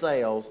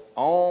themselves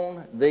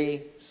on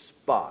the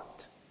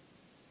spot.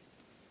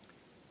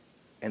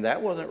 And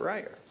that wasn't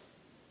rare.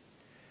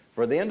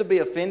 For them to be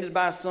offended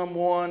by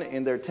someone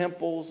in their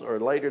temples or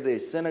later their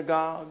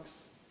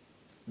synagogues,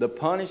 the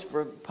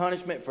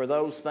punishment for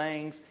those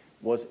things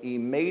was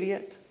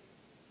immediate.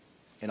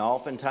 And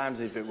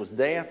oftentimes if it was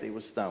death, it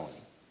was stoning.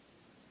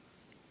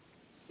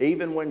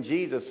 Even when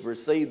Jesus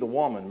received the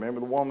woman,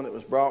 remember the woman that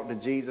was brought to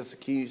Jesus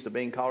accused of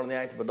being caught in the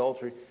act of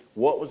adultery?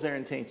 What was their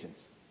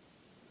intentions?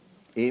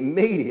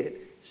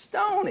 Immediate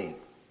stoning.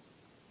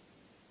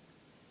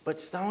 But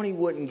stoning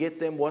wouldn't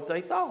get them what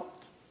they thought.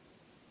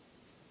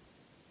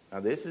 Now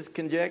this is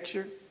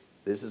conjecture.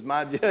 This is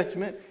my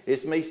judgment.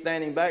 It's me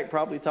standing back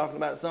probably talking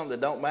about something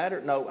that don't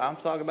matter. No, I'm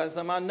talking about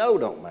something I know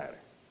don't matter.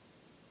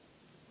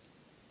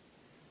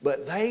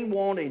 But they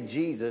wanted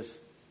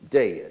Jesus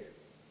dead.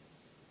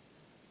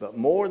 But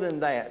more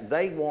than that,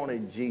 they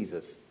wanted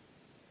Jesus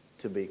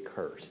to be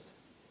cursed.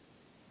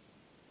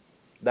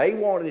 They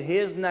wanted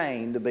his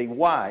name to be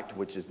wiped,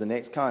 which is the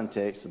next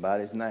context about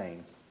his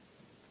name,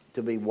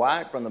 to be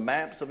wiped from the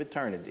maps of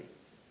eternity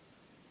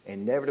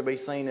and never to be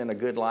seen in a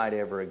good light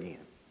ever again.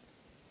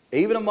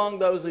 Even among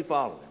those who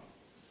follow them.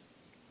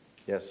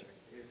 Yes, sir.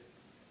 If,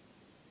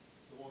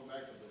 going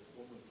back to this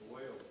woman's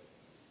well,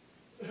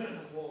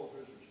 what was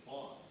his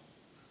response?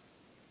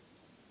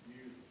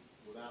 You,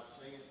 without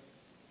sin,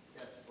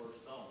 cast the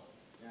first stone.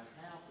 Now,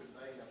 how could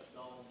they have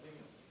stoned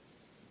him?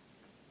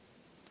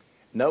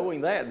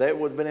 Knowing that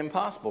would have been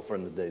impossible for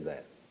them to do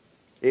that.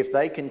 If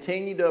they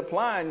continued to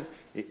apply,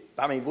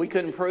 we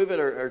couldn't prove it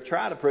or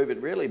try to prove it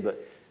really,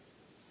 but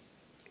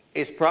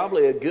it's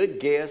probably a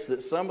good guess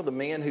that some of the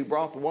men who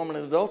brought the woman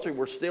in adultery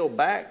were still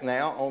back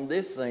now on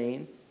this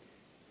scene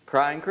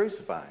crying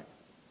crucified.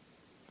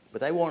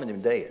 But they wanted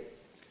him dead.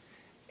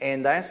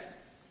 And that's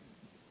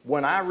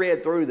when I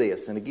read through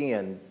this, and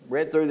again,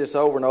 read through this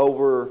over and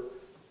over,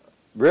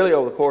 really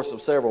over the course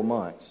of several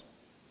months.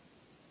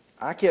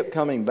 I kept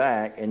coming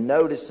back and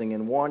noticing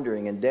and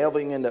wondering and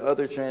delving into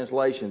other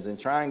translations and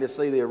trying to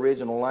see the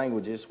original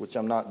languages, which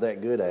I'm not that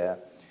good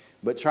at,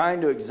 but trying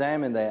to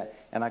examine that.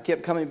 And I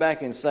kept coming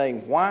back and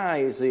saying, why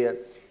is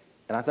it,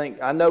 and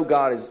I know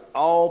God is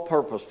all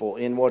purposeful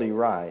in what he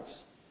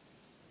writes.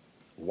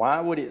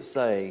 Why would it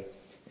say,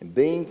 and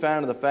being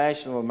found in the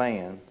fashion of a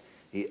man,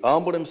 he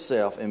humbled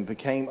himself and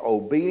became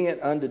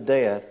obedient unto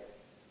death,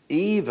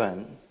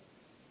 even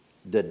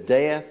the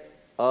death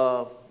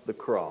of the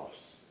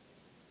cross?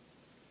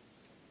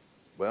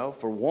 Well,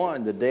 for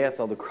one, the death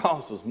of the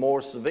cross was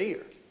more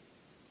severe,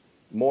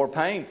 more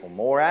painful,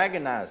 more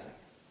agonizing.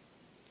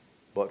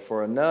 But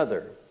for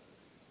another,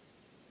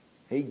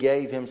 he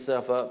gave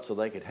himself up so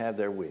they could have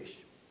their wish.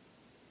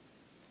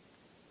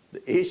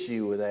 The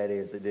issue with that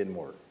is it didn't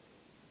work.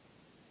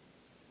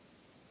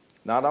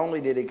 Not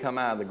only did he come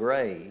out of the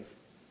grave,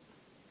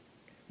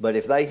 but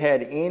if they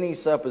had any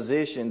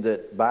supposition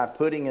that by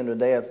putting him to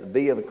death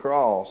via the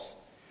cross,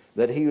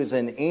 that he was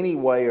in any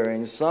way or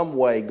in some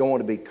way going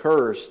to be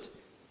cursed,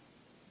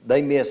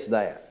 they missed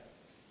that.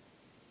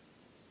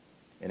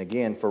 And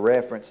again, for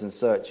reference and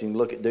such, you can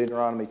look at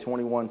Deuteronomy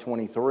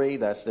 21:23.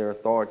 That's their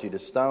authority to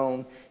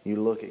stone. You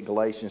look at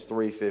Galatians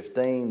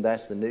 3:15.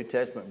 That's the New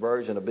Testament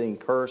version of being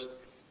cursed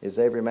is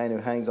every man who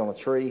hangs on a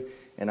tree.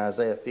 And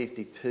Isaiah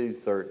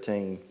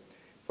 52:13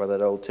 for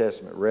that Old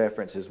Testament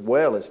reference, as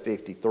well as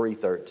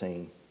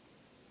 53:13.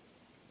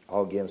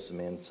 I'll give some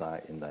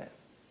insight in that.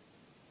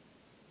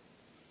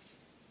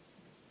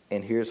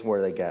 And here's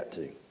where they got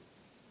to.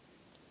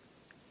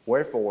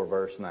 Wherefore,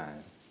 verse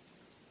 9.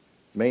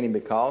 Meaning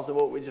because of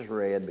what we just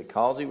read,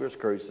 because he was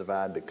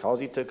crucified, because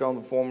he took on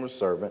the form of a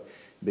servant,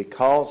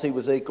 because he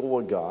was equal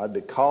with God,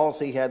 because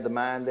he had the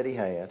mind that he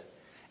had,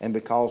 and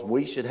because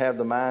we should have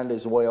the mind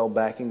as well,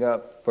 backing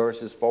up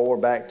verses 4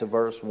 back to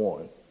verse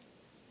 1.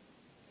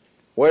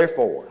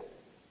 Wherefore,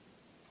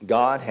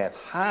 God hath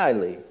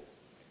highly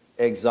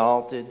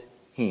exalted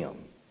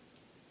him,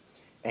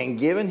 and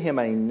given him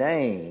a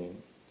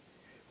name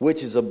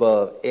which is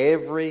above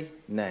every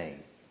name.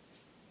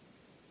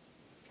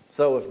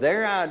 So if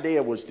their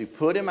idea was to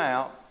put him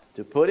out,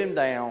 to put him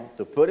down,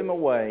 to put him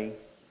away,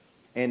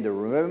 and to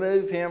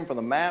remove him from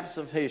the maps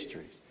of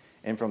history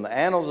and from the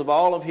annals of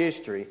all of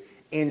history,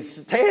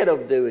 instead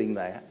of doing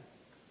that,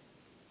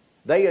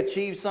 they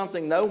achieved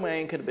something no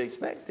man could have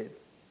expected.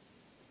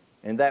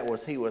 And that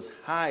was he was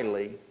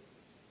highly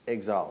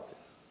exalted.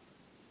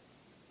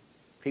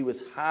 He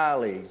was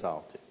highly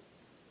exalted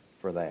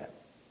for that.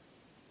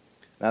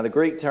 Now the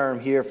Greek term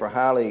here for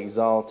highly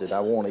exalted,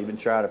 I won't even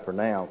try to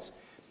pronounce,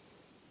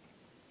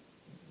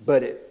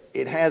 but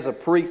it has a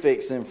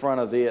prefix in front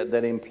of it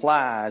that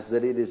implies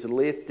that it is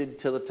lifted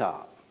to the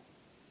top.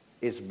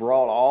 It's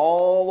brought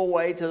all the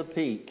way to the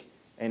peak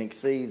and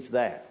exceeds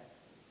that.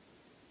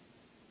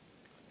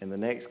 In the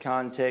next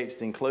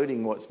context,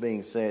 including what's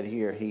being said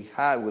here, he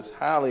was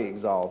highly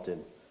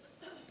exalted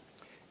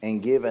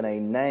and given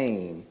a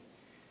name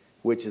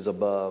which is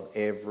above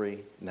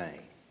every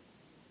name.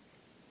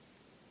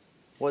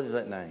 What is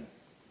that name?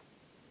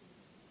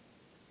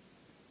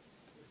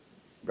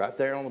 Right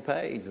there on the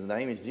page, the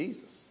name is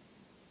Jesus.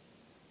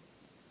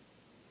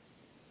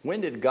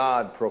 When did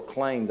God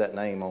proclaim that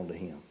name unto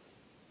him?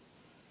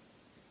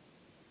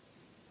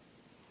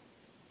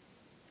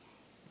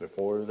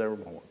 Before he was ever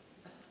born.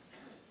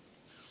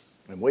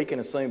 And we can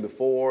assume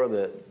before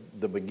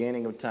the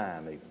beginning of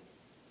time even.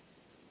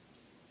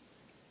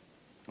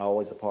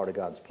 Always a part of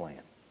God's plan.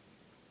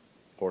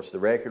 Of course, the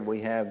record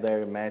we have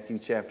there in Matthew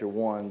chapter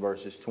 1,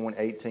 verses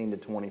 18 to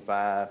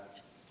 25,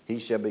 he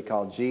shall be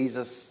called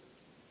Jesus,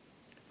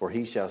 for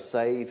he shall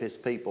save his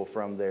people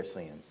from their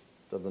sins.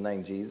 So the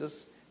name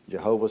Jesus,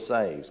 Jehovah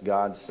saves,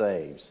 God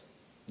saves.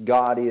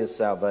 God is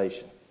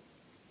salvation.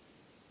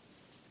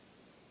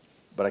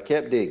 But I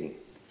kept digging.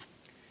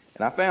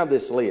 And I found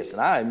this list.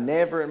 And I have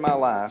never in my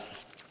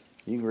life,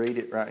 you can read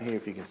it right here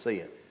if you can see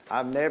it.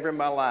 I've never in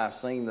my life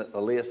seen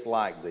a list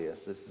like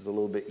this. This is a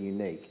little bit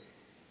unique.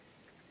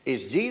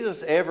 Is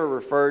Jesus ever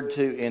referred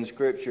to in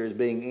Scripture as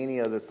being any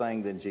other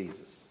thing than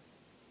Jesus?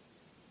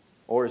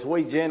 Or as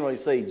we generally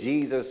say,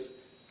 Jesus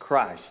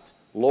Christ,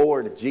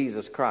 Lord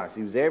Jesus Christ.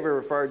 He was ever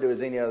referred to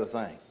as any other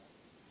thing?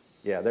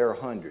 Yeah, there are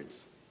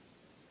hundreds.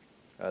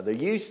 There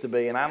used to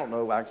be, and I don't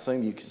know, I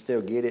assume you can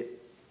still get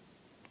it.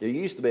 There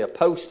used to be a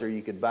poster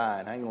you could buy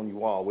and hang on your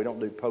wall. We don't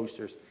do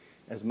posters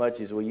as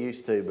much as we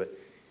used to,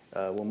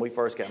 but when we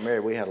first got married,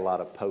 we had a lot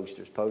of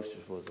posters.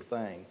 Posters was a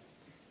thing.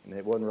 And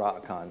it wasn't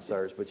rock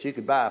concerts, but you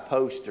could buy a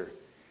poster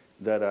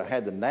that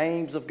had the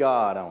names of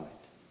God on it.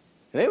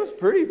 And it was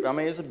pretty, I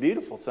mean, it's a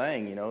beautiful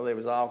thing, you know. There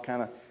was all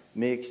kind of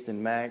mixed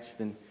and matched.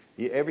 And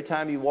every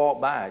time you walk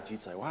by it, you'd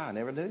say, wow, I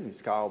never knew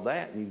it's called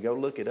that. And you'd go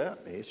look it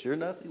up. And sure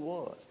enough, it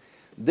was.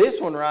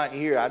 This one right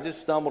here, I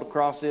just stumbled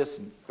across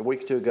this a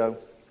week or two ago.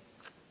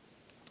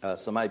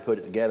 Somebody put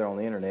it together on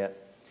the internet.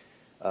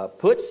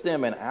 Puts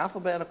them in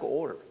alphabetical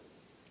order.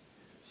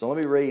 So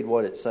let me read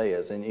what it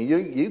says. And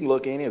you can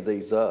look any of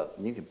these up.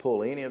 You can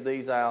pull any of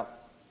these out.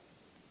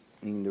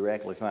 You can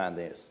directly find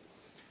this.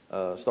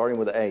 Starting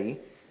with A,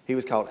 he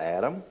was called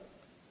Adam,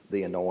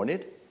 the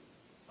Anointed,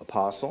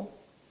 Apostle,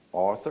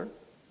 Author,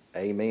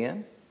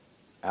 Amen,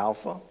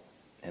 Alpha,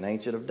 and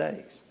Ancient of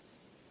Days.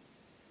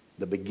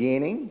 The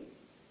Beginning,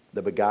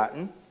 the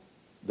Begotten,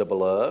 the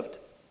Beloved,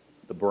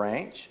 the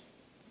Branch,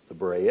 the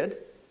Bread,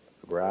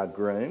 the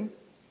Bridegroom,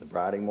 the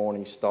Bright and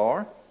Morning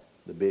Star,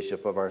 the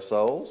Bishop of our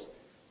souls,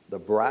 the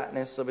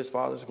brightness of his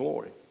Father's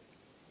glory,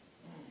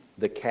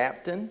 the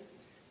Captain,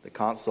 the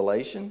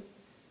Consolation,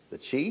 the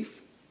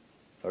Chief,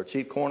 or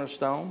Chief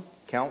Cornerstone,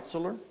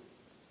 Counselor,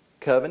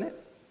 Covenant,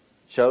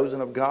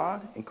 Chosen of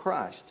God, and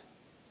Christ,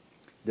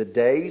 the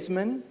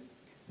Daysman,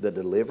 the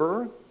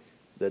Deliverer,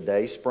 the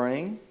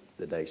Dayspring,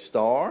 the Day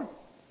Star,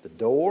 the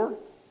Door,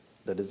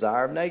 the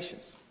Desire of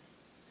Nations,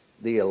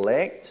 the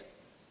Elect,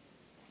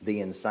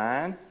 the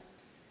Ensign,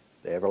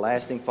 the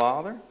Everlasting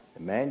Father,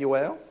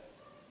 Emmanuel,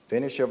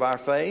 Finisher of our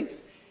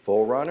faith,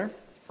 Forerunner,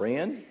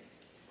 Friend,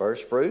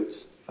 First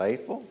Fruits,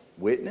 Faithful,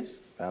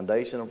 Witness,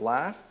 Foundation of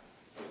life,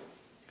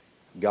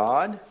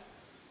 God,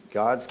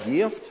 God's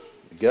gift,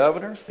 the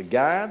Governor, the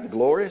Guide, the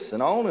Glorious,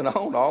 and on,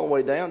 all the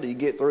way down till you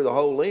get through the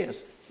whole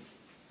list.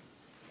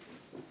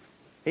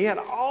 He had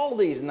all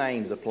these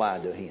names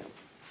applied to him.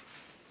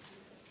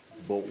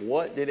 But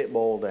what did it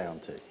boil down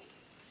to?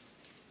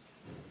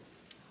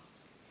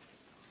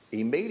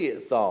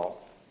 Immediate thought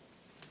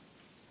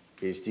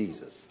is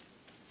Jesus.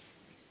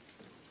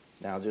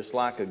 Now, just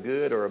like a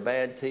good or a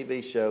bad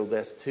TV show,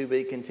 that's to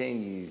be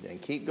continued.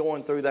 And keep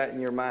going through that in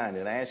your mind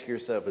and ask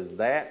yourself, is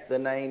that the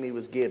name he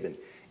was given?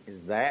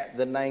 Is that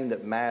the name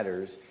that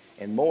matters?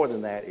 And more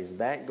than that, is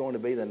that going to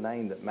be the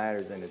name that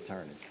matters in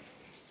eternity?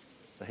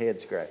 It's a head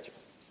scratcher.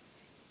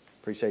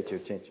 Appreciate your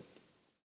attention.